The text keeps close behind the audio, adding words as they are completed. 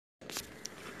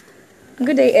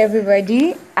Good day,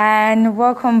 everybody, and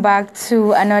welcome back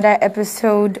to another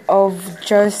episode of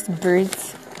Just Breathe.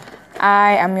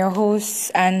 I am your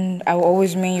host, and I will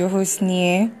always remain your host,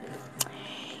 Nia.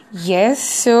 Yes,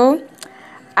 so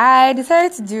I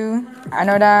decided to do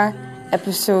another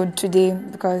episode today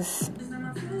because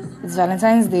it's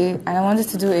Valentine's Day, and I wanted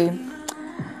to do a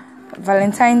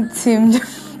Valentine-themed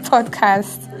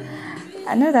podcast.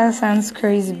 I know that sounds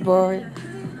crazy, but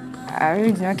I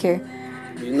really do not care.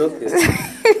 You know this.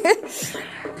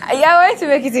 Yeah, I wanted to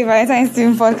make it a Valentine's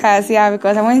themed podcast,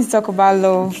 because I wanted to talk about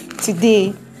love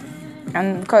today.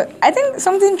 And because I think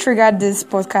something triggered this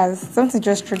podcast. Something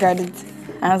just triggered it.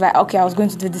 And I was like, okay, I was going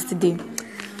to do this today.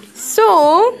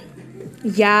 So,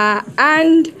 yeah,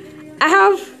 and I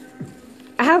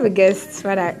have a guest,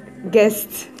 rather.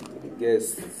 Guest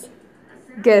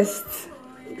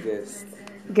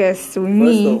with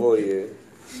me. First of all,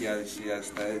 she has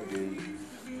started being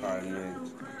paranoid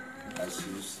as she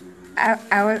used to be.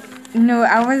 I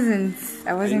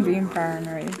wasn't being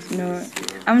paranoid. No,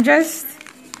 I'm just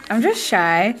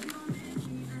shy.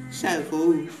 Shy for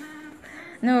who?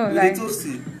 No, You like little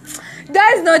see.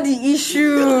 that's not the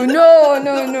issue. No.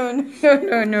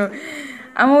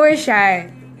 I'm always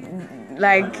shy.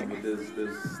 Like But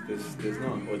there's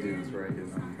not an audience right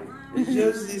here.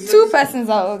 It's two persons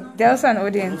are there's also an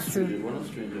audience too. We're not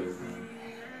strangers.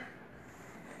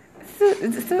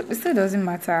 It still doesn't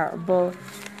matter, but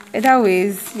either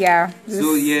ways, yeah.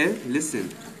 So listen.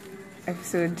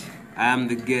 Episode. I am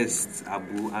the guest,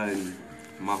 Abu, and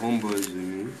my homeboy is with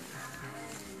me.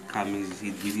 Kamis,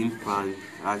 he didn't plan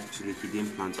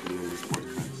to be on this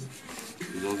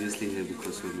podcast. He's obviously here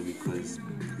because of me, because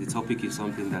the topic is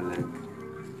something that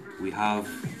we have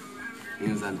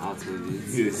ins and outs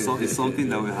of it. So it's something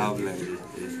that we have at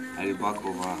the back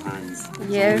of our hands.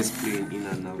 Yes. It's always playing in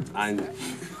and out. And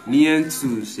Nian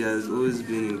too, she has always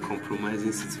been in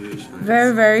compromising situations.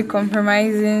 Very, very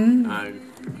compromising. And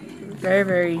Very,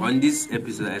 very. on this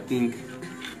episode, I think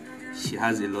she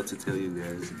has a lot to tell you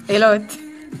guys. A lot.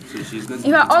 So she's going to.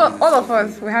 In fact, all of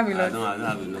us, we have a I lot. don't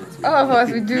have a lot. All of us,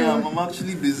 we do. Yeah, I'm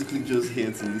actually basically just here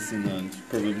to listen and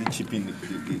probably chip in a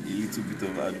little bit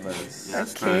of advice.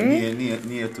 That's Okay.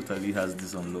 Nia totally has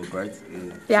this on log, right?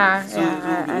 Yeah, So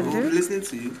I we'll do. be listening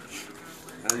to you.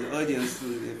 And the audience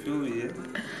too, they feel me,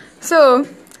 So,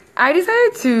 I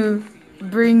decided to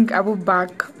bring Abu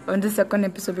back on the second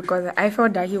episode because I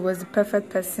felt that he was the perfect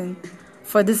person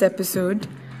for this episode.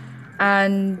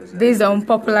 And based on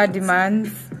popular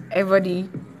demands, everybody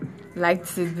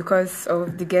liked it because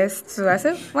of the guest. So I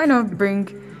said, why not bring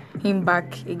him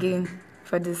back again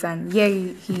for this? And yeah,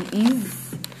 he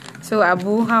is. So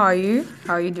Abu, how are you?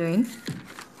 How are you doing?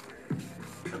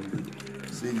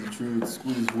 Say the truth,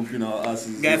 school is whooping our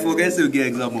asses. Guy, forget to get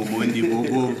exam on Monday,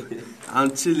 Bobo. I'm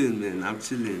chilling, man. I'm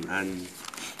chilling. And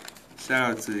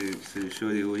shout out to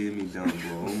Shorty holding me down,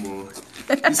 bro.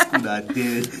 This school are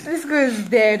dead. This girl is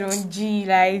dead on G,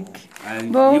 like.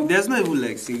 And But there's not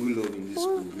even single love in this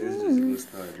school. Let's just go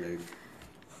start.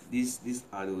 These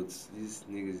adults, these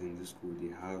niggas in this school,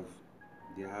 they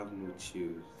have no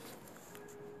chills.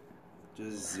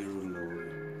 Just zero love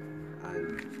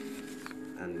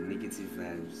and negative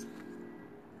vibes.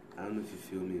 I don't know if you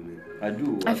feel me, man. I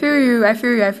do. I feel you. I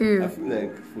feel like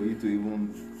for you to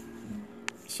even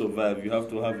survive, you have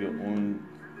to have your own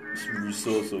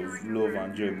resource of love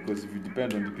and joy, because if you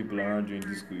depend on the people around you in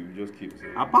this school, you just keep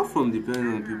saying. Apart from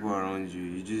depending on people around you,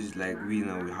 you just we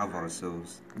have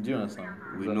ourselves. Do you understand?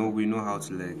 We know how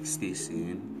to stay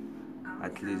sane.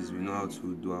 At least we know how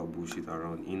to do our bullshit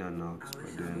around in and out.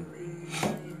 But then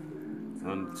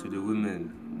on to the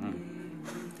women,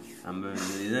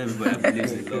 everybody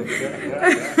believes in love.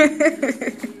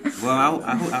 Well,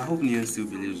 I hope Nian still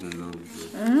believes in love.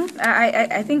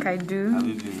 I think I do. Have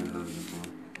you been in love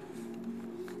before?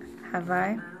 Have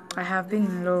I? I have been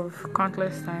in love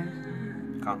countless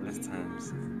times. Countless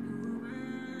times.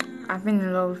 I've been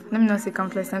in love. Let me not say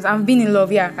countless times. I've been in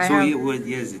love, yeah. I have.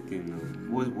 Here's the thing now.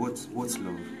 What's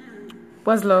love?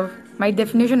 What's love? My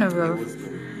definition of love. What's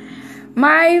love?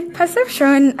 My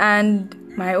perception and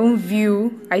my own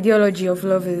ideology of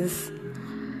love is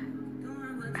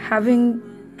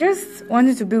just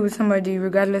wanting to be with somebody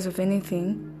regardless of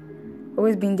anything.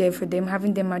 Always being there for them,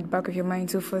 having them at the back of your mind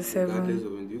 247. Regardless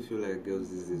of, do you feel like girls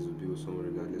these days will be with someone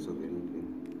regardless of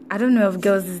anything? I don't know if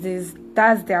girls these days,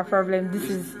 that's their problem. This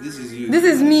is you. This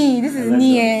is me. This is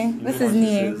Nia. This is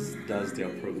Nia. That's their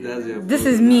problem. This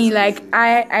is me. Like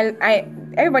I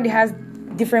everybody has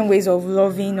different ways of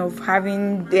loving, of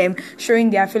having them showing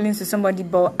their feelings to somebody,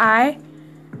 but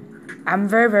I'm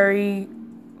very, very,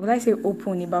 would I say,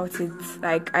 open about it.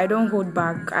 Like, I don't hold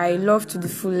back. I love to the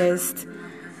fullest.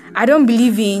 I don't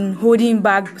believe in holding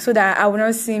back so that I will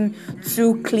not seem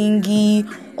too clingy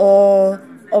or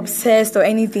obsessed or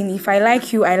anything. If I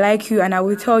like you, and I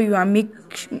will tell you and make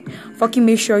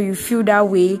sure you feel that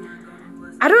way.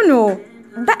 I don't know.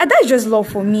 That's just love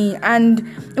for me, and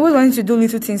always wanting to do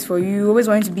little things for you, always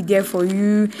wanting to be there for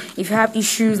you. If you have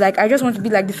issues, like I just want to be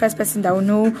like the first person that will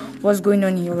know what's going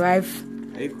on in your life.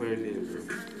 Are you currently in love?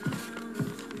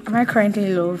 Am I currently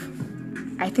in love?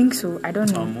 I think so. I don't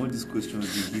know. All these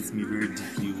questions they hit me very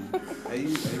deeply.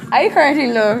 Are you currently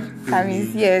in love,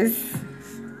 Kamis? Yes.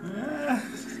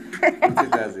 I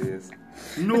think that's a yes.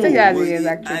 No, I think that's a yes,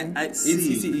 actually. I see.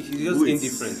 It's just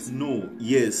indifferent. No,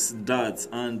 yes, that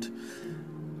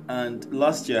and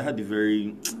last year I had a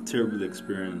very terrible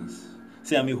experience.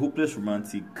 See, I'm a hopeless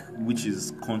romantic, which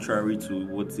is contrary to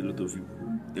what a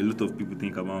lot of people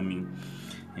think about me.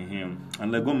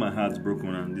 And like when my heart's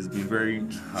broken, and it's been very.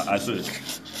 I swear,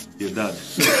 your dad.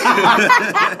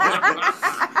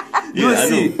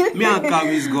 Me and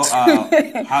Kamis got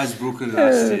our hearts broken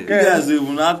last year. Yes,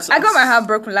 even I got my heart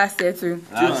broken last year too.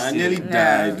 I nearly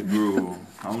died, bro.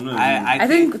 I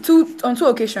think on two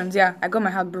occasions, yeah, I got my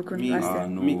heart broken last year.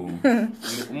 No.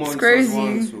 It's crazy.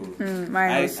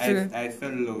 Mine was too. I fell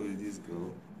in love with this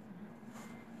girl.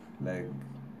 Like,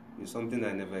 it's something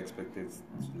I never expected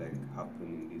to like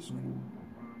happen in this school.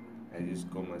 I just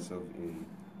got myself in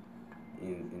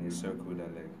a circle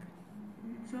that like,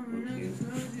 okay,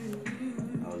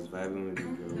 I was vibing with the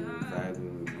girl,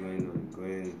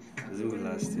 going. It was even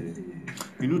last year.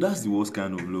 You know, that's the worst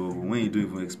kind of love when you don't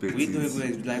even expect We it. don't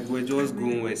even like we're just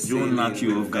going. We're Don't knock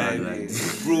you off guard, like.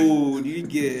 Bro, do you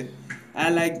get? I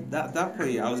like that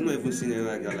point. I was not even seeing her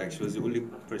like that. Like she was the only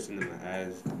person in my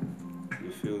eyes. You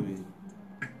feel me?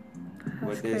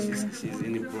 But then she's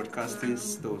in the broadcasting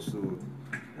stuff, so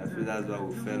I feel that's why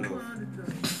we fell off.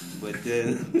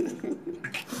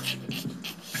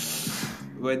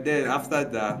 But then after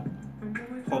that,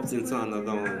 hopped into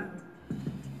another one.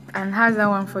 And how's that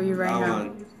one for you right that now?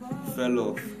 One fell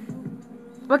off.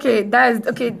 Okay, that is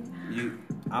okay.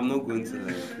 I'm not going to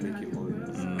like make it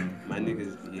obvious. My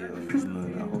niggas here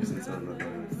understand. I hopped into another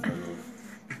one, fell off.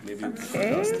 Maybe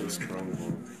Okay. that's still strong.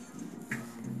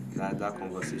 But that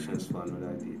conversation is for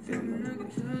another day.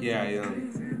 Then here I am,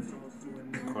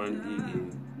 currently in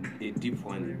a deep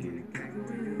one again.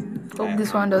 Hope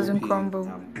this one doesn't crumble.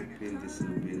 I'm hoping this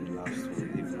will be the last one.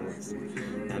 If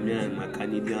not, I'm here in my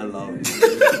Canadian love.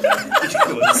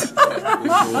 Because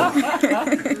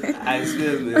I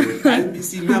swear, man.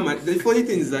 See, the funny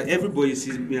thing is that everybody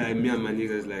sees me and my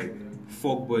niggas like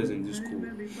fuck boys in this school.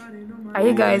 Are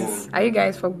you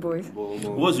guys fuck boys?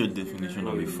 What's your definition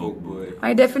of a fuck boy?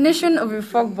 My definition of a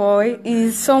fuck boy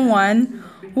is someone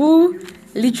who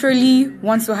literally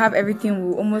wants to have everything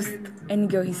with almost any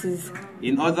girl he sees.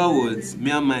 In other words,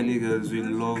 me and my niggas will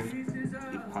love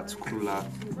a particular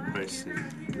person.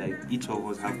 Like each of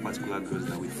us have particular girls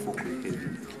that we fuck with heavy.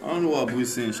 I don't know what Abu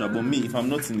is saying, Sha, but me, if I'm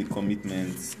not in the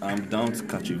commitment, I'm down to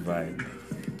catch a vibe.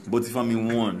 But if I'm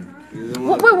in one,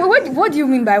 What do you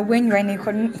mean by when you're in a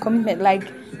commitment? Like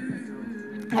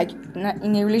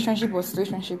in a relationship or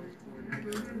situationship?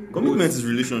 commitment is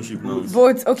relationship now.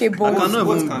 Both. Okay, both.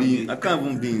 I can't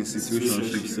even be in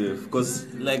situationship self, because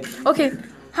like. Okay,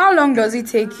 how long does it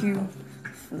take you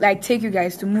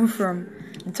guys to move from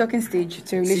the talking stage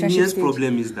to relationship Mia's stage?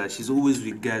 problem is that she's always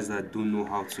with guys that don't know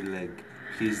how to like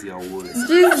place their words.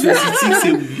 Jesus. She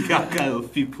thinks we are kind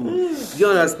of people. Do you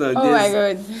understand? Oh my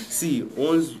God. See,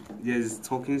 once there's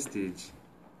talking stage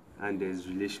and there's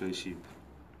relationship.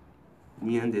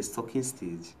 Me and there's talking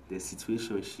stage, there's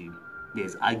situationship,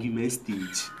 there's argument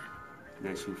stage.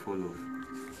 Then she'll follow.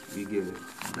 You get it?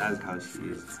 That's how she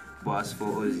is. But as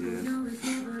for us, yeah,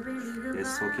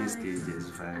 there's talking stage, there's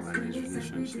vibe, and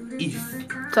there's relationship. If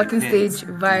Talking depends. stage,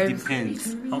 vibes.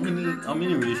 Depends. How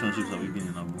many relationships have you been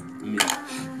in, Abu?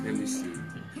 Let me see.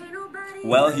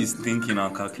 While he's thinking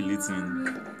and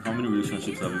calculating, how many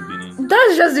relationships have you been in?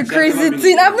 That's just the crazy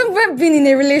thing. I've never been in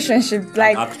a relationship.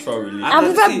 Like, Actual relationship.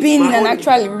 I've never been in an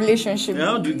actual relationship. Yeah,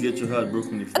 how do you get your heart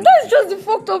broken? If That's just the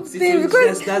fucked up thing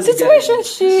because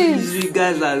situationships. You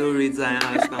guys are no retire.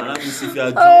 That means if you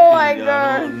are jumping, Oh my you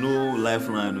God. are no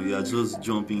lifeline, you are just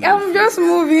jumping. I'm just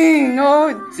moving.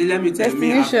 No See, let me tell you,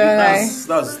 destination.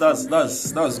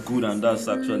 That's good, and that's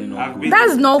actually not good. That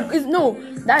is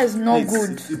not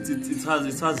good. It has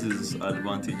its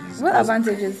advantages. What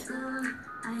advantages?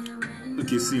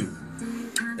 Okay, see.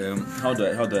 How do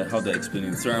I explain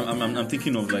it? So I'm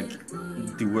thinking of like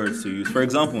the words to use. For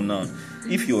example, now,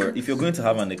 if you're going to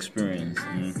have an experience,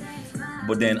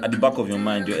 but then at the back of your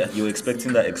mind, you're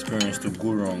expecting that experience to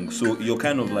go wrong. So you're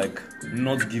kind of like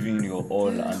not giving your all,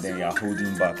 and then you're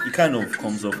holding back. It kind of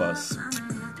comes off as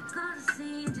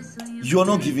you're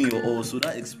not giving your all, so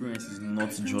that experience is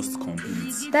not just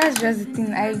complete. That's just the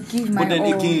thing. I give my all. But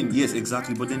then again, yes,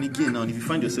 exactly. But then again, now if you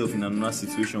find yourself in another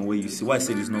situation where you see, why I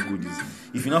said it's not good is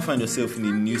if you now find yourself in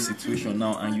a new situation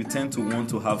now and you tend to want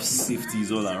to have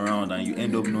safeties all around and you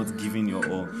end up not giving your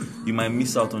all, you might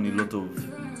miss out on a lot of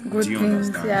good things.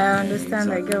 Understand? Yeah, I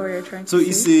understand. Exactly. I get what you're trying to say. So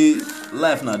it's a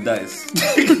life now dies.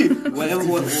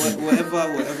 whatever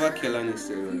Kelani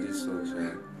said on this song,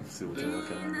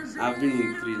 I've been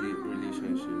in 3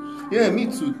 relationships. Yeah, me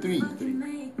too. 3.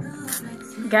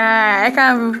 Guy, I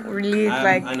can't relate.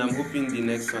 And I'm hoping the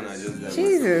next one I just got.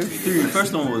 Jesus. 3.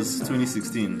 First one was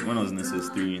 2016 when I was in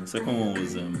SS3. Second one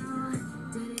was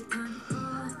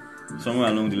somewhere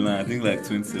along the line. I think like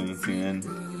 2017. And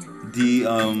the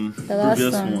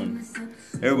previous one,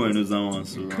 everybody knows that one.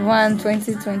 So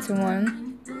 2021.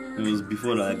 It was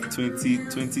before like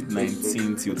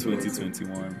 2019 till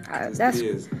 2021.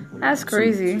 That's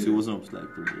crazy. So it wasn't up to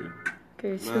like that.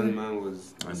 Okay, so man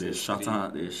was. And they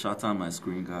shatter my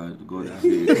screen card. God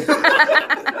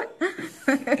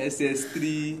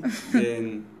SS3,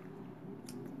 then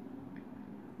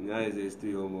now it's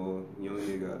SS3 or more young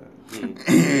nigga.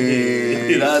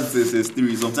 That's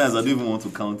SS3. Sometimes I don't even want to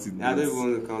count it. I don't even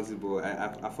want to count it, but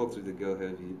I fucked with the girl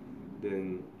heavy.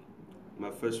 Then my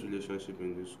first relationship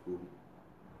in the school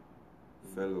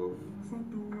fell off,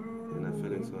 and I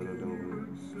fell into another one,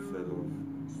 fell off,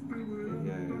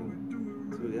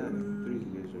 and so 3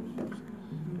 relationships.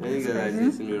 Any guy that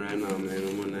sees me right now, man,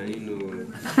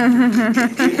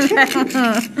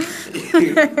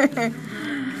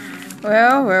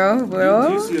 Well.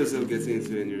 Do you see yourself getting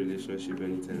into any relationship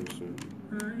anytime soon?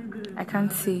 I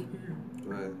can't see.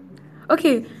 Why?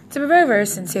 Okay, to be very, very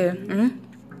sincere,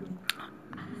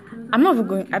 I'm not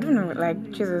going. I don't know,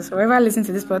 like, Jesus, whoever listens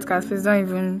to this podcast, please don't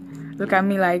even look at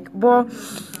me like. But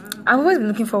I've always been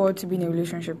looking forward to being in a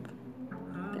relationship.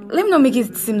 Let me not make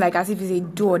it seem like as if it's a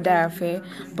do or die affair,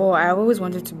 but I always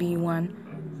wanted to be one.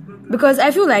 Because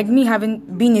I feel like me having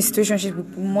been in a situationship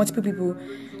with multiple people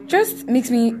just makes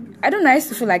me, I don't know, I used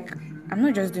to feel like I'm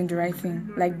not just doing the right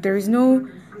thing. Like, there is no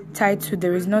title,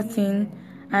 there is nothing,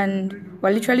 and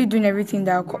we're literally doing everything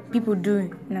that people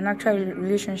do in an actual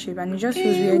relationship, and it just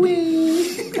feels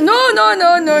weird. No. I'm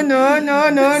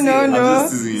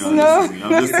just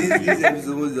teasing you. This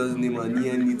episode was just named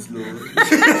Nia Needs Love.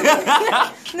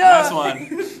 No. Nice one.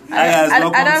 Hi guys,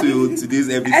 welcome to today's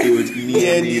episode with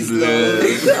Nia Needs Love.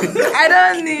 I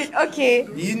don't need. Okay.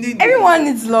 You need. Everyone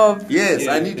needs love. Yes,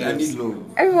 I need love.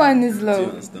 Everyone needs Do you love.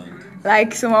 understand?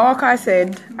 Like Summer Walker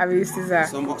said, Abi Caesar.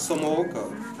 Summer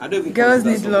Walker. I don't even Girls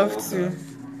consider need Summer love Walker too.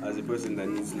 as a person that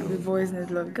needs The love. boys need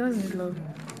love. Girls need love.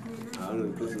 I don't know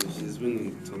because she's been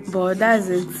in toxic. But that's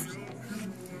it.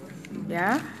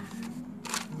 Yeah.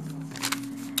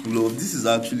 Love, this is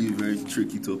actually a very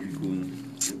tricky topic.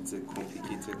 It's a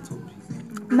complicated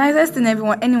topic. Nicest thing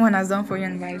anyone has done for you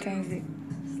on Valentine's Day.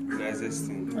 Nicest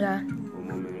thing. Yeah.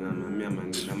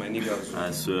 My niggas. I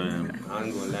swear. I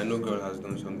know girl has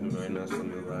done something very nice for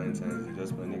me on Valentine's Day.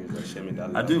 Just my niggas that share me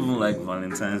that love. I don't even like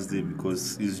Valentine's Day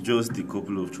because it's just a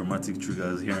couple of traumatic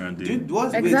triggers here and there. Dude,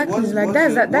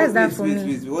 That's that for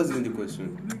me. What's even the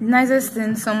question? Nicest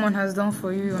thing someone has done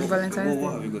for you on Valentine's What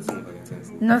Day. have you got on Valentine's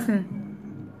Day? Nothing.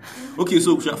 Okay,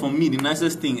 so for me, the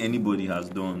nicest thing anybody has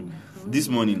done. This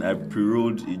morning, I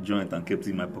pre-rolled a joint and kept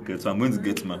it in my pocket. So I'm going to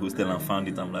get to my hostel and found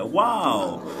it. I'm like,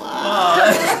 wow.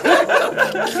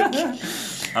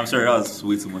 I'm sorry, that was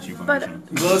way too much information.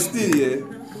 But still, yeah.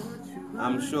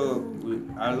 I'm sure.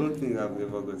 I don't think I've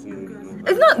ever gotten anything.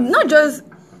 It's not just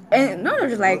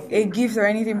like a gift or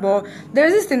anything, but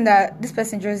there's this thing that this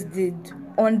person just did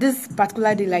on this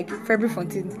particular day, like February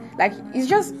 14th. Like, it's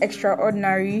just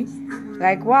extraordinary.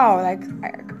 Like, wow. Like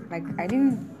I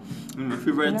didn't. My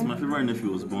favorite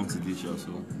nephew was born today, so.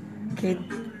 Okay,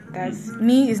 that's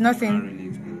me. It's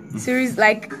nothing. Series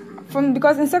like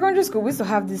because in secondary school we used to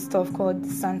have this stuff called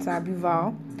Santa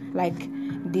Abival. Like,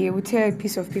 they would tear a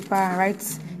piece of paper and write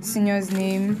senior's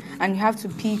name, and you have to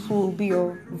pick who will be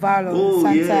your Val or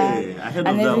Santa. Yeah, I heard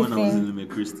of that when I was in Lume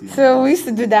Christi. So we used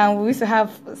to do that, and we used to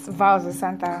have vows of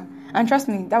Santa. And trust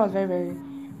me, that was very, very,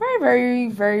 very, very,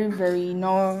 very, very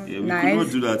nice. We could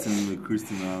not do that in Lume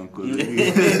Christi now. Okay,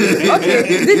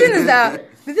 the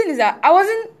thing is that I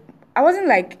wasn't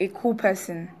like a cool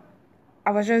person.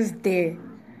 I was just there.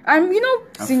 And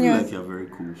seniors. I feel like you're very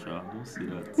cool, Sha. Don't say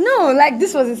that. No, like,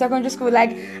 this was in secondary school.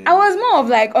 Like, I was more of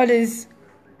like all this,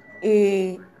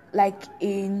 a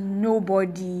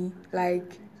nobody.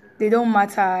 Like, they don't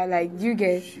matter. Like, you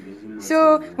get. She doesn't matter.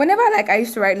 So whenever like I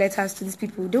used to write letters to these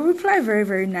people, they would reply very,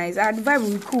 very nice. And the vibe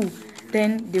would be cool.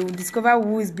 Then they would discover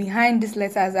who is behind these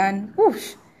letters, and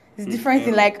whoosh, it's different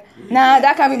thing. Like, nah,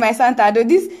 that can't be my Santa. Though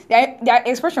this their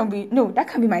expression will be, no, that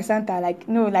can't be my Santa. Like,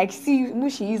 no, like, see who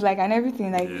she is, like, and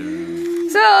everything. Like,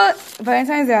 so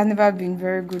Valentine's Day has never been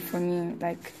very good for me.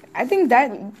 Like, I think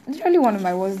that literally one of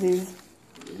my worst days.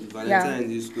 Valentine's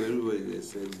Day school, everybody they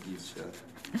send gifts.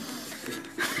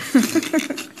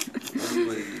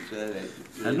 Everybody they try like.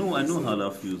 I know how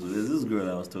that feels. There's this girl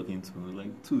I was talking to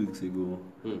like 2 weeks ago.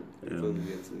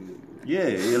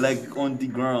 Yeah, like on the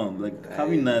ground, like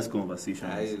having nice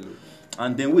conversations.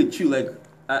 And then wait, like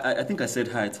I think I said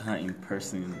hi to her in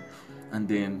person. And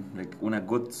then, like, when I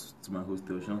got to my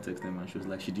hostel, she don't text them, and she was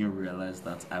like, she didn't realize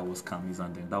that I was Camis,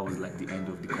 and then that was like the end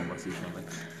of the conversation.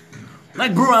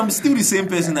 Like, bro, I'm still the same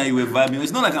person that you were vibing.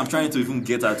 It's not like I'm trying to even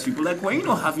get at you, but like, were you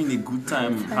not having a good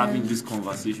time having this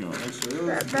conversation?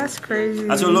 That's crazy.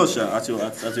 At your loss, at your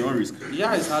own risk.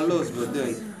 Yeah, it's her loss, but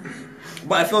then.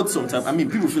 But I felt sometimes. I mean,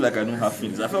 people feel like I don't have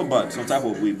feelings. I felt bad some type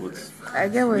of way, but I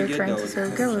get what you're trying to say. I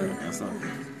get what.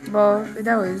 But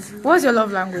that was. What's your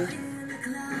love language?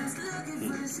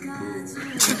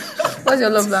 What's your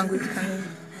love language, Camille?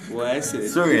 What I said.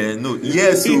 Sorry, no.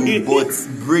 Yes, but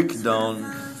break down.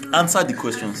 Answer the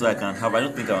question so I can have. I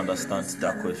don't think I understand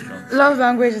that question. Love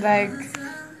language, like.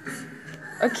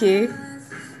 Okay.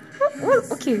 Well,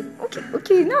 okay.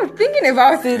 Now thinking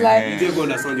about it, like. You don't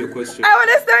understand your question. I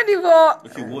understand it, but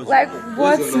Okay,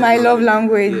 what's my love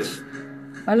language?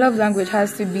 Yeah. My love language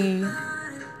has to be.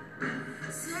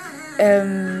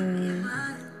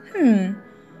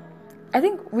 I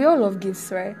think we all love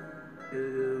gifts, right?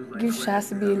 Gifts has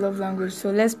to be a love language. So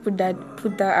let's put that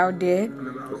out there.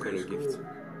 What kind of gift?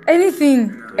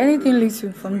 Anything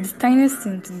little, from the tiniest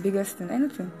thing to the biggest thing,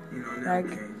 anything. Like,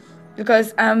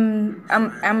 because I'm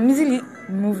easily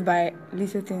moved by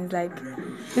little things. Like,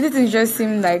 little things just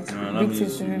seem like big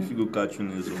things to me. If you go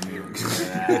cartoon or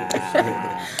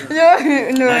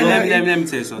No. Let me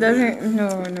tell you something.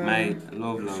 No. My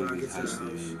love language has to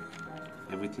be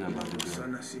everything about the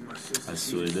girl. I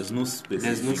swear, there's no specific.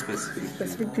 There's no specific.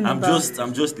 Specific thing I'm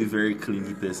about. just a very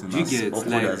clingy person. You as get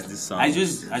awkward like as this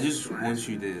sounds. I just want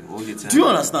you there all the time. Do you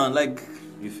understand? Like,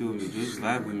 You feel me? Just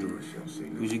vibe with me.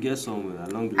 We should get somewhere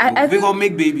along the I way. We think- gonna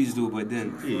make babies though, but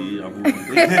then.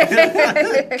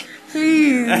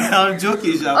 Please. I'm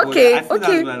joking, Sha, Okay, but I feel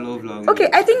okay. that's my love language. Okay,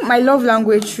 I think my love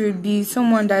language should be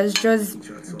someone that's just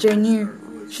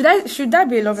genuine. Should that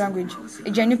be a love language? A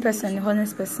genuine person, a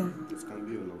honest person. It can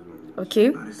be a love language.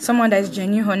 Okay, someone that is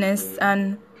genuine, honest,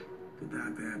 and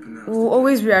will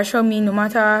always reassure me no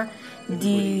matter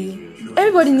the.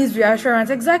 Everybody needs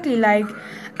reassurance. Exactly, like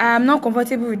I'm not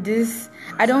comfortable with this.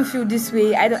 I don't feel this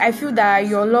way. I feel that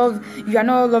you are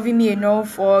not loving me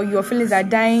enough, or your feelings are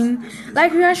dying.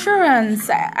 Like reassurance.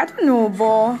 I don't know,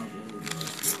 but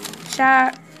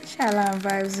shala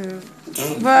vibes.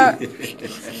 But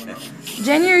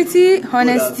genuinity,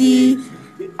 honesty,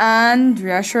 and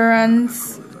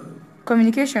reassurance.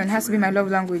 Communication has to be my love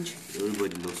language.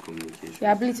 Everybody loves communication.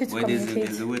 Your ability to But communicate.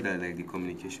 there's a way that like the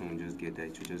communication will just get that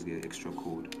it will just get extra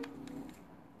cold.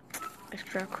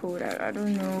 Extra code. I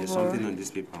don't know. There's But something on this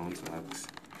paper I want to ask.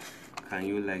 Can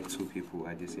you like two people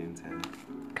at the same time?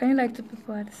 can you like two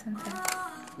people at the same time?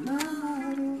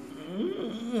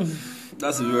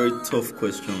 that's a very tough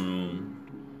question.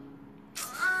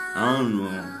 I don't know.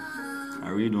 I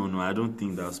really don't know. I don't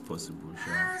think that's possible.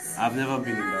 Sure. I've never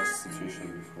been in that situation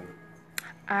before.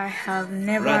 I have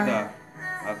never. Rather,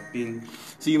 I've been.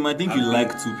 See, you might think you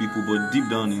like two people, but deep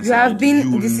down inside, You have been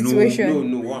in this know-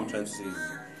 situation. No. What I'm trying to say is,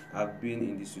 I've been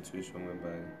in this situation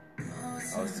whereby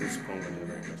I was still sprung on the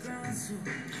other person.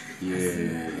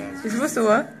 Yeah. You're supposed to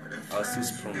what? I was still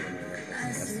sprung on the other person.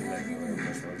 I still like the other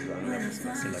person. I was with another person.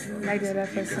 I still Like the other You get what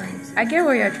I'm person. saying? I get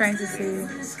what you're trying to say.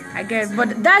 I get,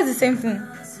 but that's the same thing.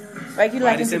 Like you But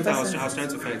like at the the same time, I person. was trying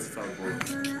to find it out,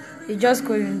 but You just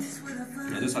couldn't.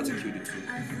 I just had to kill the two.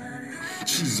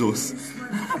 Jesus.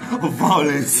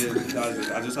 Violence. Yeah, that was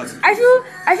it. I just had to.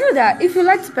 I feel that if you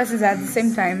like two persons at the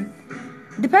same time,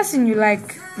 the person you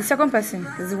like, the second person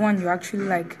is the one you actually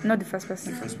like, not the first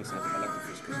person. First person, I like the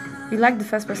first person. You like the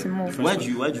first person more. Why do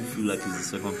you feel like it's the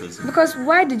second person? Because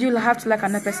why did you have to like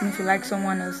another person if you like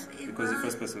someone else? Because the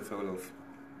first person fell off.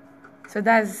 So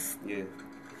that's Yeah.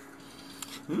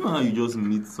 You know how you just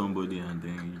meet somebody and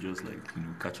then you just like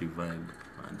catch a vibe,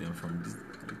 and then from this,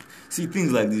 see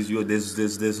things like this,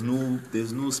 there's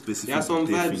no specific. There are some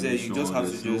vibes that you just have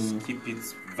to definition, just keep it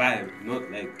vibe,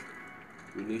 not like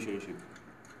relationship.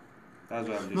 That's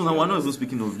why I'm just. No, we're not even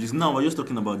speaking of this. Now we're just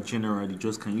talking about generally.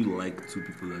 Just can you like two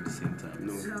people at the same time?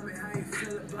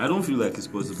 No. I don't feel like it's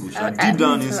possible. I Deep down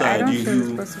don't inside,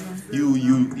 feel it's possible.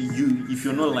 you, if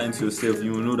you're not lying to yourself,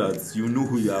 you will know that you know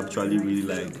who you actually really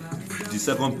like. The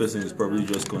second person is probably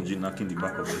just Konji knocking the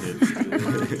back of the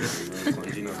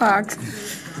head. Fact.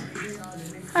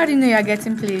 How do you know you're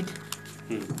getting played?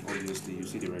 Obviously, you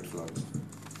see the red flags.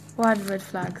 What are the red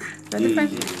flags? They're Yeah,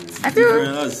 different. yeah. I feel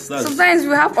That's- sometimes we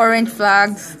have orange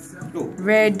flags, No.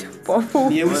 red, purple.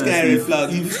 Yeah, which kind of Honestly, red flag?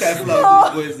 if- Which kind of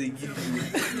flag these boys they give you?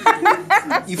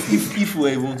 If we're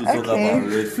able to talk Okay. about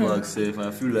red flag safe,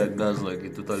 I feel like that's like a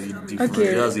totally different.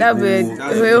 Okay, that's that'll be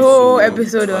that's a a whole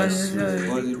episode. episode on I swear. it.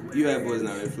 But you have boys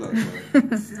now red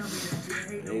flags.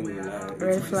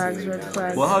 Red flags, red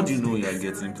flags. But how do you know you're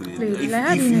getting played? Played. Like,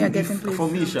 how do you know you're getting played? For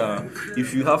me, Sha,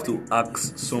 if you have to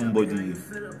ask somebody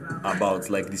about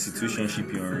like the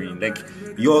situationship you're in, like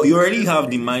you already have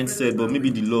the mindset, but maybe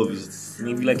the love is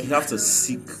maybe like you have to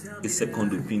seek a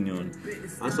second opinion.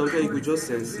 And sometimes you could just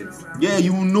sense it. Yeah,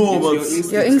 you know, but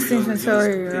Your instinct just and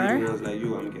sorry, play the right? ones like,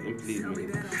 yo, I'm getting played,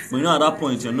 man. you know at that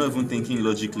point you're not even thinking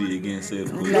logically again. So Like,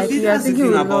 But you are that's the thinking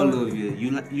thing with about love. love, yeah.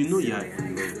 You know you're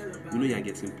in love. You know you're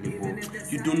getting played,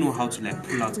 but you don't know how to like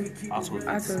pull out of it. Out of it.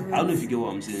 I don't know if you get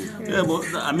what I'm saying. Yeah, but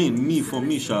I mean, for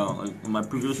me, Sha, in my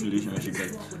previous relationship,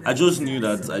 like, I just knew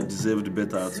that I deserved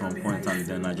better at some point, and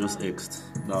then I just exed.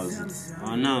 That was it.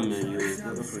 Oh, now, man, you're the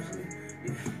other person.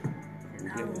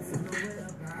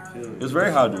 It was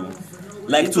very hard, though.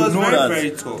 Like It to was know very, that,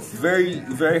 very tough. very,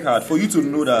 very hard for you to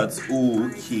know that. Oh,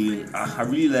 okay, I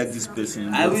really like this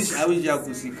person. I but wish y'all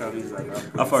could see Camis like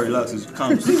that. After relax, it's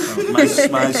calm. My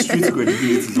street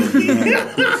credibility is on the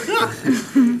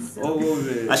line. Oh,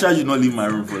 man. I sure you not leave my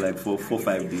room for like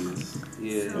 4-5 days.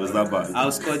 Yeah. It was that bad. I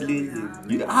was cuddling him.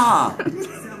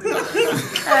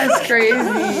 That's crazy.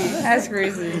 That's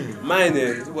crazy. Mine,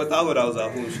 but thank God I was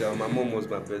at home, Sha. My mom was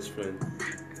my best friend.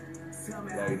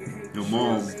 Like, Your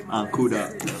mom and Koda.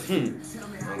 and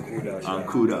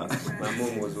Kuda. My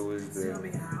mom was always there.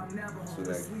 So,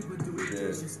 like,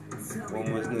 yeah.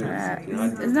 Mom was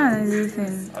It's not an easy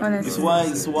thing, honestly.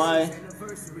 It's why.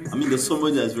 I mean, there's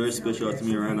somebody that's very special to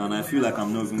me right now, and I feel like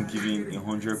I'm not even giving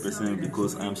 100%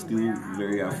 because I'm still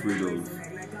very afraid of.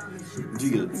 Do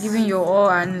you get? Giving your all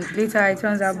and later it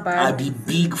turns out I bad. be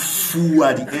big fool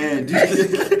at the end.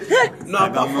 No,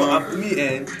 apart from me,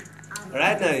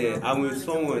 right now, yeah, I'm with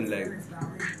someone like,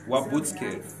 we're both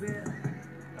scared.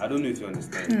 I don't know if you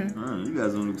understand. You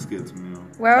guys don't look scared to me. No?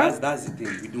 Well, That's the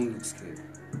thing, we don't look scared.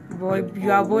 boy,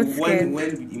 you are both scared.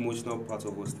 When the emotional part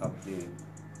of us start playing,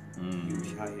 you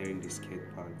start hearing the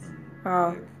scared part. Wow.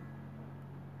 Like,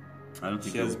 I don't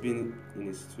think she has so. been in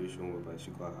a situation whereby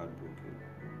she got heartbroken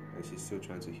and she's still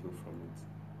trying to heal from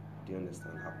it. Do you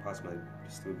understand? Her past might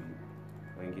still be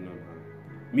hanging on her.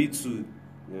 Me too.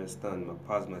 You understand? My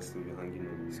past might still be hanging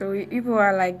on me. So people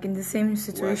are like in the same We're in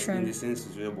situation. the same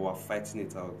situation, but we're fighting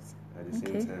it out at the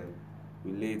same time.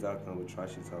 We lay it out and we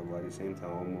trash it out, but at the same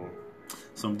time, one more.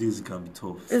 Some days it can be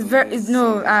tough. It's very, it's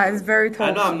very tough.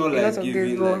 I know I'm not A lot like of giving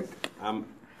days go. like I'm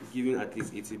giving at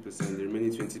least 80%. The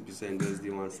remaining 20% just the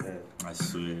one side. I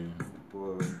swear.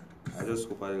 But I just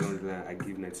hope at the long line I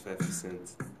give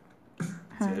 95%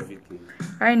 to everything.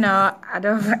 Right now, I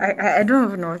don't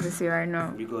even know what to say right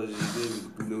now. Because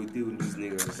they will lose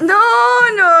niggas.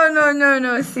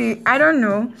 No. See, I don't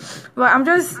know, but I'm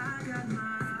just.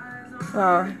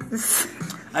 Wow.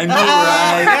 I know,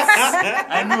 right?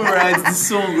 I know, right? The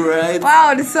song, right?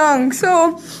 Wow, the song.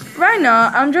 So, right now,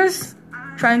 I'm just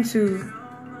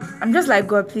like,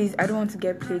 God, please, I don't want to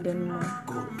get played anymore.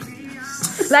 God,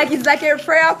 please. Like, it's like a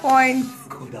prayer point.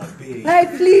 God, I beg.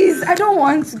 Like, please, I don't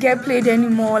want to get played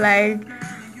anymore.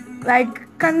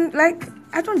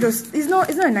 I don't just, it's not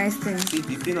a nice thing. See,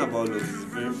 the thing about love is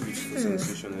very beautiful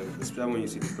sensation, especially when you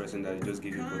see the person that just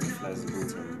gave you butterflies the whole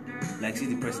time. Like, see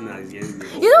the person that is getting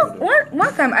you. You know,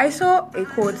 one time I saw a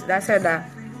quote that said that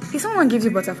if someone gives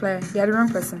you butterfly, they are the wrong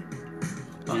person.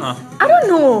 I don't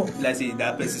know. Let's say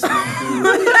that person is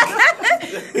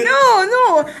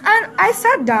No. And I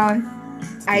sat down.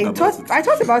 I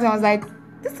thought about it. I was like,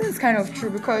 this thing is kind of true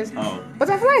because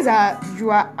butterflies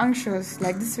you are anxious,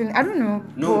 like this feeling. I don't know.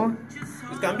 No,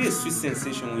 it can be a sweet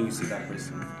sensation when you see that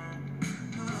person.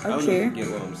 I don't know if you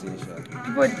get what I'm saying, Sha.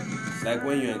 People, like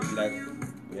when you're like,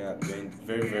 you're in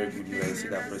very, very good mood and you see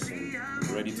that person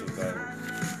ready to vibe.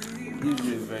 It's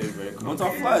really very, very cool.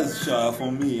 Butterflies, Sha,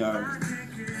 for me,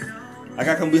 like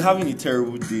I can be having a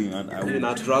terrible day and I will.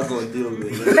 Not dragon deal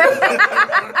with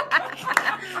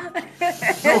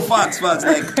No, facts.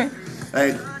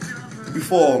 Like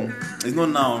before, it's not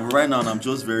now. Right now, I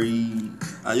just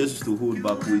used to hold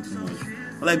back way too much.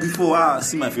 Like before I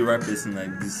see my favorite person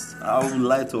like this, I will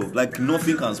light up. Like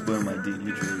nothing can spoil my day,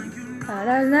 literally.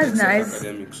 That's nice.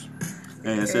 Academics.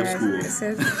 Except school.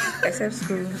 Except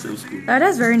school. Except school.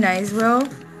 That's very nice. Well,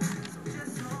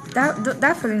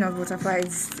 that feeling of butterfly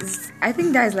is I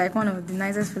think that is like one of the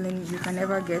nicest feelings you can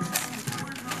ever get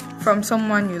from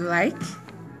someone you like.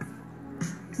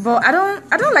 But I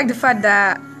don't like the fact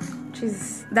that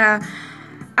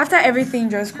after everything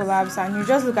just collapsed and you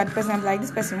just look at the person and be like,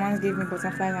 this person once gave me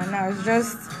butterflies and now it's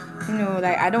just,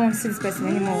 like I don't want to see this person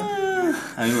anymore.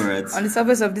 I know, right? On the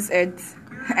surface of this earth,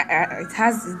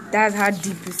 that's how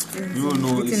deep it is.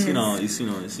 No, you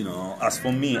see now. As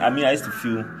for me, I mean, I used to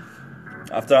feel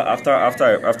after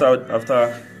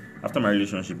my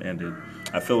relationship ended,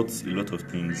 I felt a lot of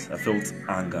things. I felt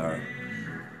anger,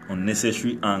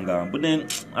 unnecessary anger. But then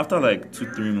after like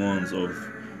 2-3 months of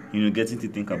getting to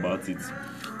think about it,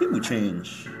 people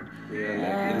change.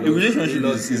 Yeah, a relationship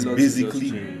is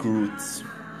basically growth.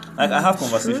 Like I have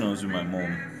conversations with my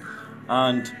mom,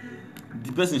 and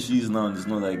the person she is now is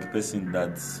not like the person or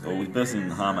the person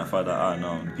her my father are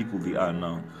now. The people they are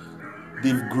now,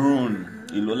 they've grown.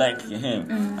 Like him,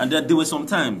 and there were some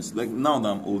times, like now that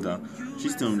I'm older,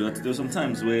 she's telling me that there were some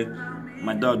times where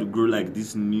my dad would grow like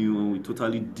this new,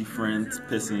 totally different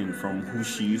person from who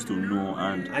she used to know,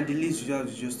 and the least you have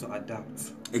is just to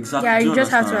adapt. Exactly. Yeah, you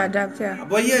just have to adapt. Yeah.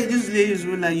 But yeah, these ladies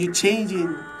were like, you're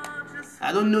changing.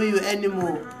 I don't know you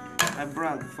anymore. I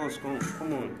brag first. Come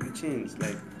on, you change.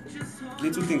 Like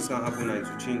little things can happen and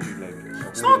to change it. Like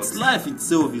it's not life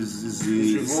itself is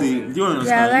revolving. Do you understand?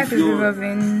 Yeah, life is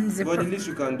revolving. But the least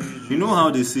you can do is you know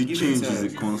how they say change is a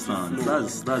constant.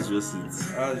 That's just it.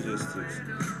 That's just it.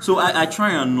 So I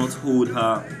try and not hold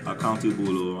her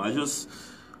accountable, or I just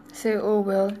say, oh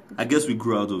well. I guess we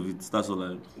grew out of it. That's all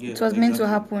I. Yeah, it was meant to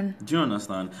happen. Do you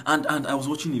understand? And I was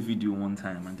watching a video one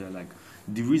time, and they're like,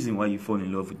 the reason why you fall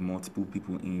in love with multiple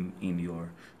people in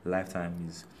your lifetime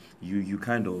is you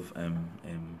kind of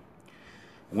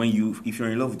if you're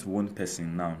in love with one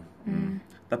person now,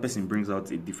 that person brings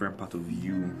out a different part of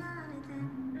you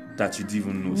that you didn't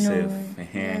even know self.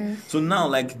 Yes. So now,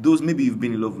 like those, maybe you've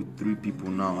been in love with 3 people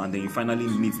now, and then you finally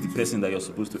meet the person that you're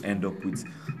supposed to end up with.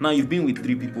 Now you've been with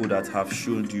 3 people that have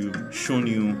shown you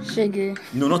shaggy.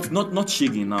 No, not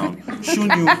shaggy now.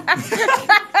 Shown you.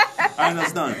 I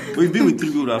understand. But you've been with 3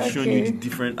 people that have shown you the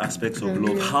different aspects of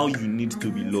love, how you need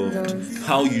to be loved,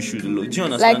 how you should love. Do you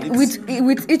understand? Like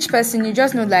with each person, you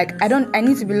just know, like I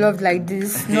need to be loved like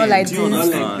this, not like this. Do you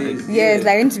understand? Like this. Yes,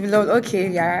 like I need to be loved. Okay,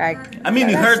 yeah. I mean,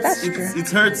 it hurts. It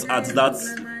hurts at that.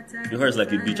 It hurts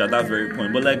like a bitch at that very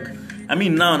point. But like, I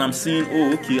mean, now and I'm saying,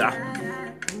 oh, okay.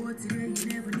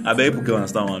 I bet people can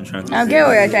understand what I'm trying to say. I get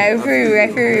what you're trying to I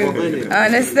feel you. I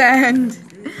understand.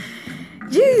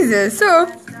 Jesus. So,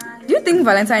 do you think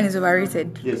Valentine is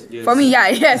overrated? Yes. For me, yeah,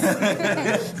 yes.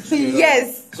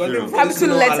 Yes.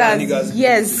 Capital letters.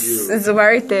 Yes, it's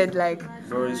overrated. Like,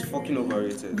 bro, it's fucking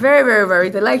overrated. Very, very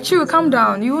overrated. Like, chill, calm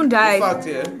down. You won't die. In fact,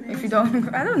 yeah. If you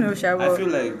don't, I don't know, Shabo. I feel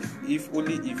like if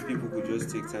people could just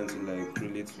take time to like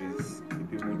relate with the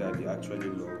people that they actually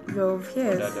love.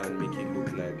 Yes. Rather than make it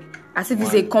look like as if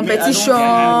it's a competition,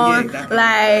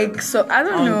 like, so I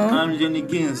don't know. And then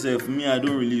again, for me, I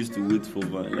don't really used to wait for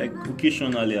like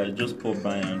occasionally I just pop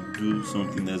by and do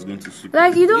something that's going to suit.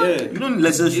 Like you don't, you don't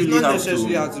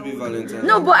necessarily have to be Valentine.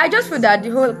 No, but I just feel that the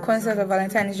whole concept of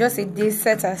Valentine is just a day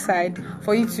set aside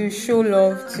for you to show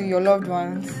love to your loved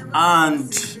ones.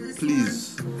 And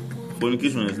please,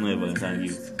 fornication is not a Valentine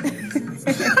gift.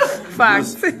 Fact.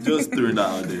 Just throw that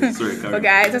out there. Sorry, Karen. Okay,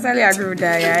 I totally agree with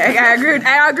that. Yeah, I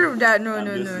agree with that. No.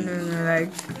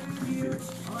 Like,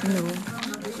 no.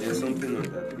 There's something on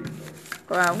that.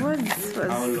 Wow,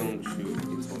 How long should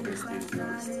the talking stage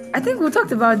last? I think we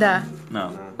talked about that.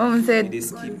 No. Said.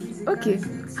 Okay.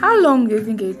 How long do you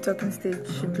think a talking stage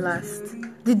should last?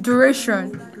 The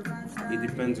duration. It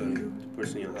depends on the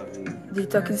person you're having the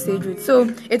talking stage with. So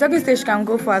a talking stage can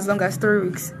go for as long as 3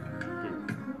 weeks.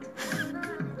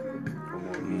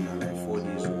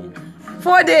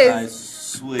 4 days. I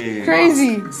swear.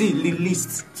 Crazy. See, at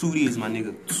least 2 days, my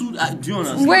nigga. Do you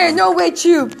understand? Wait,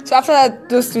 you. So after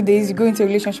those 2 days, you go into a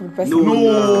relationship with the person?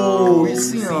 No. You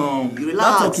see,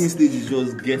 that talking stage is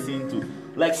just getting to.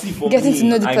 Like, see, for getting me, to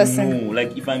know the person. know,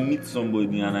 like, if I meet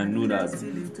somebody and I know that,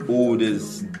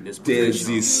 there's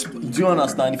this. Do you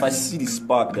understand? If I see the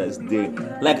spark that's there,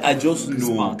 like, I just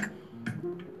know.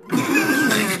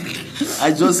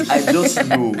 I just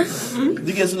know.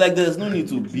 Because like there's no need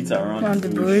to beat around the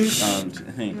bush.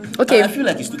 Okay. I feel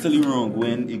like it's totally wrong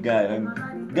when a guy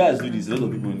guys do this. A lot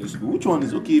of people in this school. Which one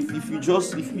is okay? If you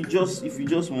just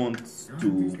want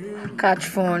to catch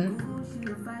fun.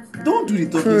 Don't do the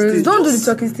talking Cruise. stage. Don't do the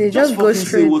talking stage. Just go fucking say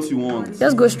straight. what you want.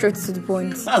 Just go straight to the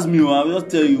point. That's me, man. I'll just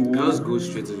tell you. Just go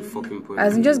straight to the fucking point.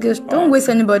 As in, just go. Don't waste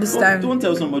anybody's time. Don't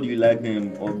tell somebody you like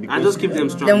them or because And just keep them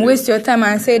strong. Then waste your time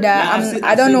and say that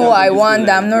I don't know what I want.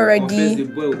 I'm not ready. The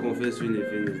boy will confess when they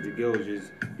finish. The girl will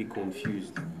just be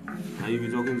confused. And you'll be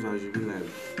talking to her, she'll be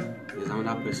like, there's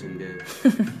another person there.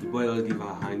 The boy will give her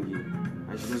a handy.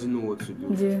 And she doesn't know what to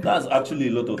do. Yeah. that's actually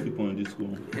a lot of people in this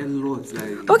school. A lot.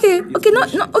 Like, Okay,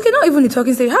 not even the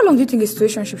talking stage. How long do you think a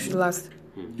situationship should last?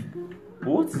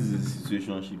 What is the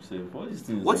situationship say?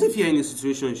 What if you're in a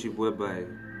situationship whereby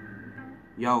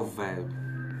y'all vibe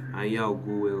and y'all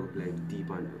go well, like deep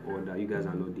and all that, you guys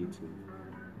are not dating?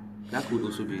 That could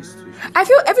also be a situation. I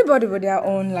feel everybody with their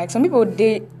own. Like some people,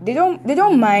 they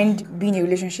don't mind being in a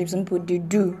relationship. Some people they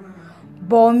do,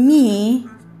 but me,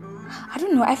 I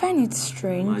don't know. I find it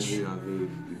strange.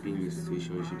 Imagine being in a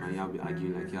situationship and y'all be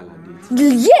arguing like y'all are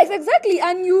dating. Yes, exactly.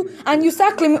 And you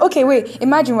start claiming. Okay, wait.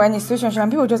 Imagine we're in a situationship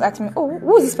and people just ask me, "Oh,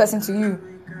 who is this person to you?"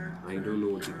 I don't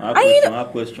know what to do. Our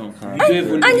question can.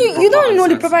 And you don't know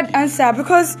the proper answer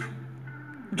because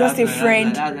just a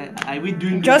friend. Are we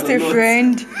doing Just this a or not?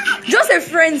 friend. Just a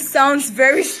friend sounds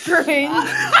very strange.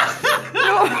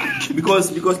 No.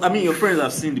 Because I mean your friends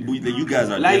have seen the boy that you guys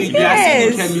are Like dating. you guys see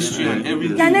the Yes. chemistry and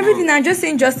everything. And everything, I'm just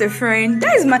saying just a friend.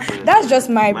 That's just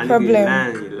my Man, problem.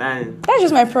 you lying. That's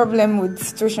just my problem with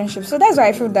situationships. So that's why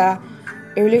I feel that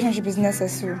a relationship is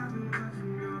necessary.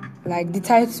 Like the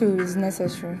title is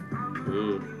necessary.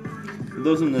 It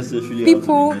doesn't necessarily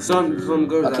People- have to be necessary. Some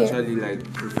girls Okay. actually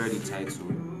like prefer the title.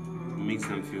 It makes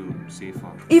them feel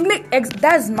safer.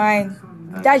 That's mine.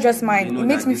 That's just mine. They know It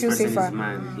makes that me this feel person safer. is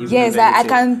mine. Even Yes, if I anything,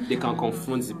 can. They can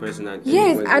confront the person and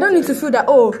Yes, I don't need to feel that.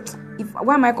 Oh,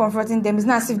 why am I confronting them? It's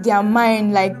not as if they are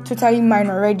mine, like totally mine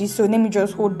already. So let me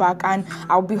just hold back, and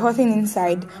I'll be hurting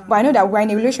inside. But I know that we're in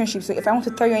a relationship. So if I want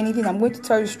to tell you anything, I'm going to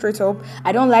tell you straight up.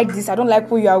 I don't like this. I don't like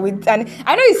who you are with. And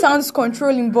I know it sounds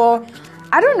controlling, but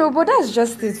I don't know. But that's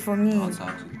just it for me.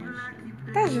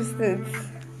 That's just it.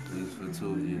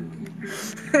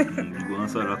 You go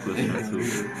answer that question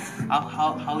too.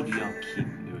 How do y'all keep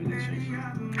a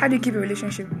relationship? How do you keep a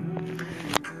relationship?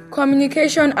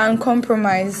 Communication and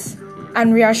compromise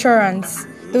and reassurance.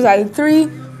 Those are the three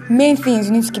main things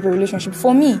you need to keep a relationship.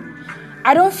 For me,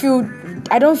 I don't feel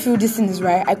this thing is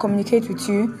right. I communicate with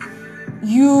you.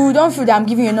 You don't feel that I'm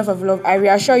giving you enough of love. I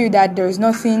reassure you that there is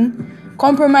nothing.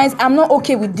 Compromise. I'm not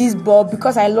okay with this, but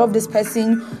because I love this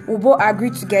person, we'll both agree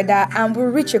together and we'll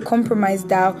reach a compromise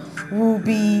that will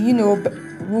be,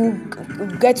 we'll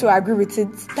get to agree with it.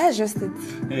 That's just it.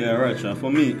 Yeah, right, Sean.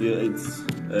 For me, it's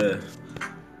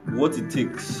what it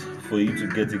takes for you to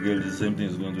get a girl is the same thing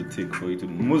it's going to take for you to.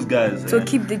 Most guys To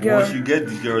keep the girl. Once you get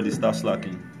the girl, they start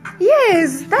slacking.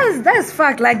 Yes, that's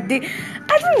fact. Like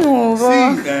I don't know.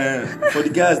 But See, for the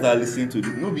guys that are listening to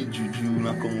this, no be juju,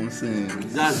 not common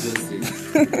sense. That's just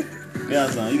it. Yeah,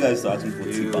 son, you guys start asking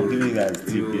for tip. I'm giving you guys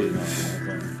tip Yo. here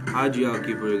now. How do y'all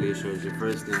keep a relationship?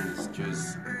 First thing is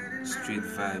just straight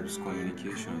vibes,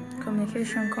 communication.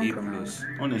 communication, A compromise. plus.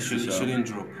 Honestly, It sir. shouldn't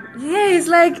drop. Yeah, it's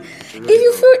like if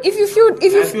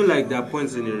I you feel like there are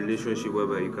points in a relationship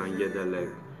whereby you can get that like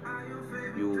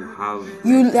you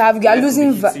are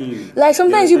losing like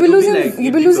sometimes Yeah, you'll be it'll be losing like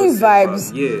you'll be you losing pick yourself vibes.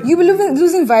 up. Yeah. You'll be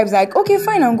losing vibes. Like okay,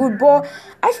 fine and good, but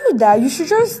I feel that you should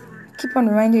just keep on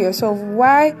reminding yourself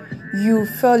why you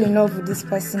fell in love with this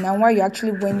person and why you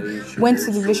actually went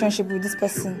to the relationship with this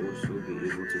person. Also be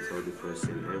able to tell the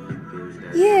person everything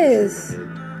that Yes.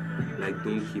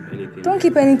 like Don't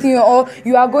keep anything, or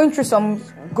you are going through some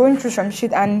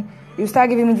shit and you start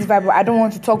giving me this vibe, but I don't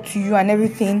want to talk to you and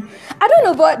everything. I don't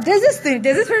know, but there's this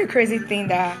very crazy thing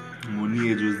that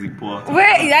Money was the part. so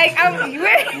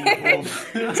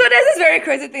there's this very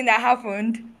crazy thing that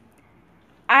happened.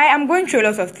 I am going through a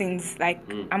lot of things, like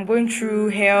I'm going through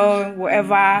hell,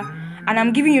 whatever, and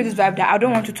I'm giving you this vibe that I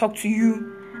don't want to talk to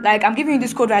you. Like I'm giving you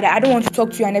this code right that I don't want to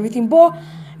talk to you and everything. But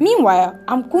meanwhile,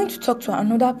 I'm going to talk to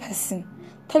another person.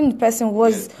 Telling the person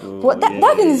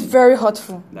that thing is very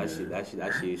hurtful. That shit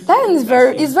That thing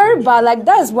is very bad. Like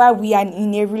that's why we are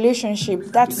in a relationship.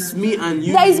 It's me and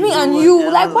you. That is me and you.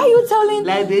 Like why are you telling?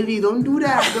 Like baby, don't do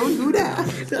that.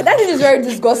 That thing is very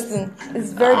disgusting.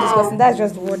 It's very disgusting. That's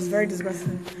just the word. It's very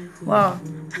disgusting. Wow.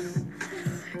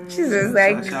 Jesus,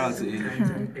 like. Shout out to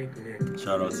you.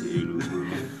 Shout out to you.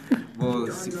 Well,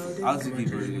 how to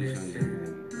keep a relationship?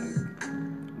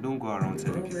 Like, don't go around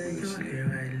telling people this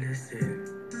shit.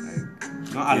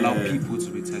 Like, don't allow people to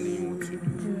be telling you what to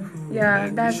do. Yeah,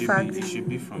 Like, that's fact. It should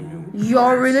be from you.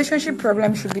 Your relationship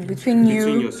problem should be between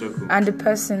you your circle. and the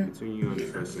person. Between you and the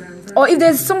person. Or if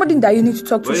there's somebody that you need to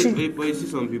talk to, But you see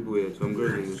some people here, some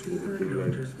girls in this school,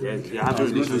 like, they have a I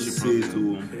was going to relationship say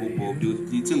problem.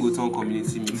 The thing will turn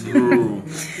community meeting. Bro,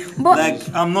 but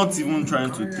like, I'm not even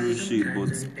trying to throw shade,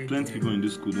 but plenty of people in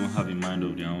this school don't have a mind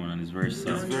of their own, and it's very It's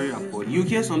sad. very appalling. You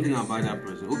hear something about that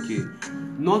person, okay.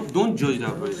 Don't judge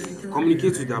that person.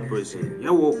 Communicate with that person. Yeah,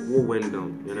 what went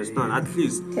down. You understand? At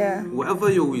least yeah,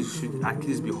 whatever you're with should at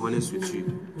least be honest with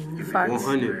you. facts.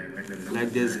 100.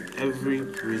 Like there's every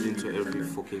reason to every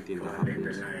fucking thing that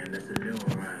happens.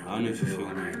 I don't know if you feel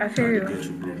me. I feel you. Get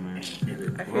you, bro, man.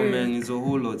 I feel Well, you. man, it's a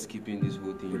whole lot keeping this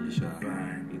whole thing in the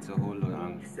shower. It's a whole lot.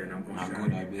 And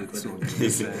God, I beg so.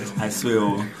 I swear,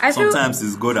 I feel- sometimes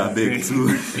it's God I beg too.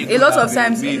 A lot of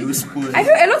times, Me, those spoons. I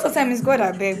feel a lot of times it's God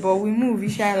I beg, but we move,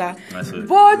 inshallah. I swear.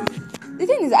 But the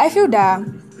thing is, I feel that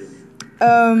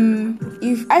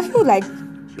if I feel like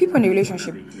people in a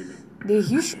relationship, they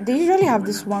usually have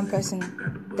this one person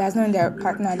that's not their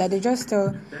partner that they just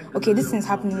tell, okay, this thing's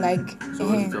happening, like, So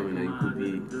what's tell me that you could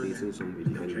be dating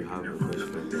somebody and you have a crush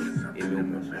friend, a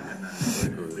male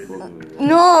person.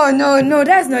 no,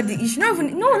 that's not the issue.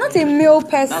 Not a male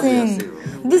person. That's what you're saying.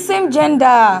 The same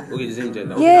gender. Okay, the same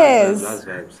gender. Okay, Yes. That's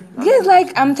vibes. Yes,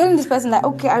 like I'm telling this person, like,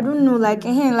 okay, I don't know, like,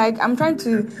 I'm trying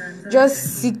to just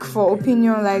seek for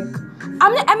opinion, like,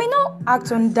 I may not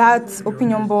act on that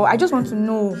opinion, but I just want to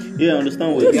know. Yeah, I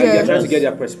understand what Yeah. You're trying to get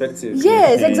their perspective.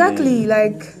 Yes, exactly.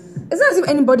 Like, it's not as if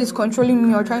anybody's controlling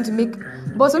me or trying to make.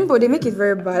 But some people, they make it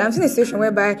very bad. I'm seeing a situation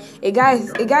whereby a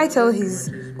guy tell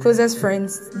his closest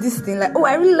friends this thing, like, oh,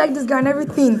 I really like this guy and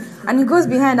everything, and he goes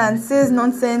behind and says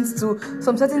nonsense to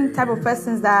some certain type of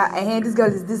persons that I hear this girl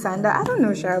is this and that. I don't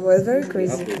know, Sha, but it's very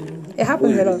crazy. It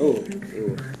happens a lot.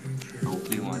 I'll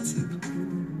play one tip.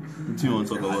 What do you want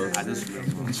to talk about? I just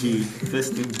love G.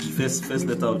 First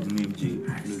letter of the name G.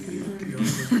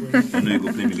 I know you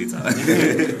go play me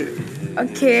later.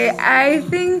 Okay, I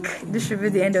think this should be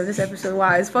the end of this episode.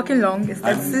 Wow, it's fucking long. It's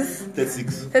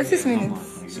 36 minutes.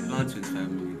 She planned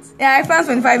 25 minutes. Yeah, I found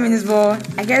 25 minutes, but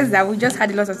I guess that we just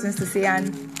had a lot of things to say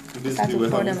and Basically, we're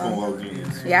pour having them fun out. while doing it.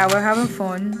 Yeah, we're having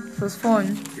fun. It was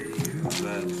fun.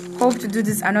 But, Hope to do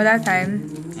this another time.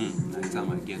 next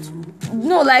time I get to.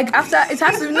 No, like after it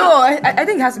has to. No, I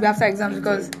think it has to be after exams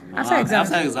because after exams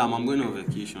After exam, I'm going on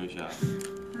vacation, Sha.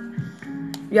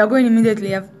 we are going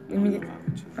immediately.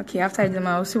 Okay, after exam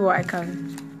I'll see what I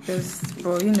can. Just,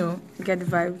 but get the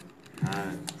vibe.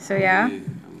 So yeah, I'm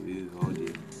with all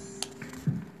day.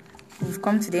 we've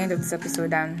come to the end of this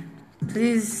episode, and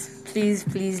please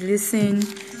listen,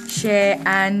 share,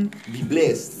 and Be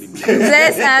blessed.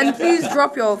 bless, and please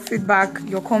drop your feedback,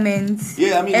 your comments,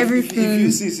 Yeah, I mean, everything. If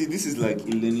you see, this is like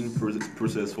a learning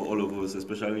process for all of us,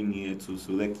 especially in year 2.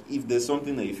 So, like, if there's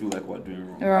something that you feel like we're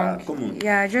doing wrong, come on.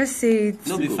 Yeah, just say it.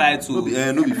 No be fight to. No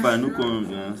be fine. No come.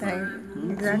 Yeah.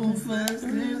 Exactly.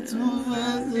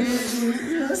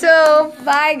 So,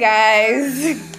 bye guys.